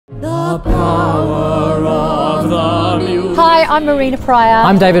The power of the music. Hi, I'm Marina Pryor.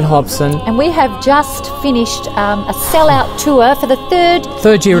 I'm David Hobson. And we have just finished a sellout tour for the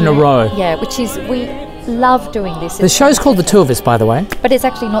third year in a row. Yeah, which is, we love doing this. The show's called The Two of Us, by the way. But it's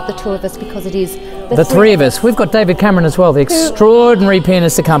actually not the two of us because it is the three of us. We've got David Cameron as well, the extraordinary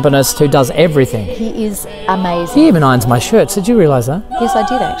pianist accompanist who does everything. He is amazing. He even irons my shirts. Did you realise that? Yes, I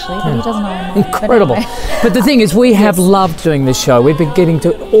did actually, but he doesn't iron mine. Incredible. But, anyway. But the thing is, we have loved doing this show. We've been getting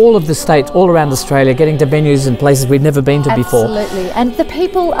to all of the states, all around Australia, getting to venues and places we've never been to before. Absolutely. And the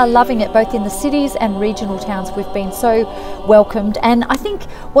people are loving it, both in the cities and regional towns. We've been so welcomed. And I think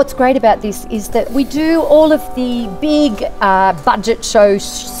what's great about this is that we do all of the big budget show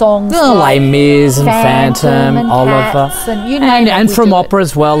songs. Les Mis and Phantom and Oliver. And you name it, and from opera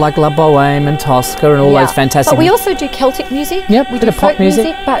as well, like La Boheme and Tosca and all those fantastic. But we also do Celtic music. Yep, we bit do of pop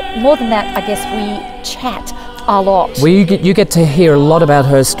music. But more than that, I guess we chat a lot. You get to hear a lot about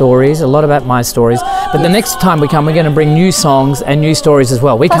her stories, a lot about my stories. But the next time we come, we're going to bring new songs and new stories as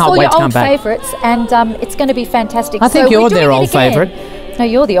well. We can't wait to come back. Favourites, and it's going to be fantastic. I think you're their old favourite. No,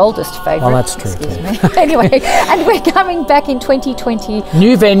 you're the oldest favourite. Well, that's true. Excuse me. Anyway, and we're coming back in 2020.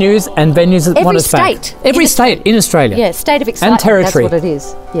 New venues and venues that want us back. Every state. Every state in Australia. Yeah, state of excitement. And territory. That's what it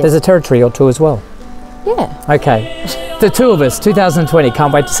is. Yeah. There's a territory or two as well. Yeah. Okay. The Two of Us, 2020.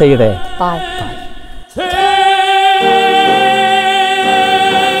 Can't wait to see you there. Bye.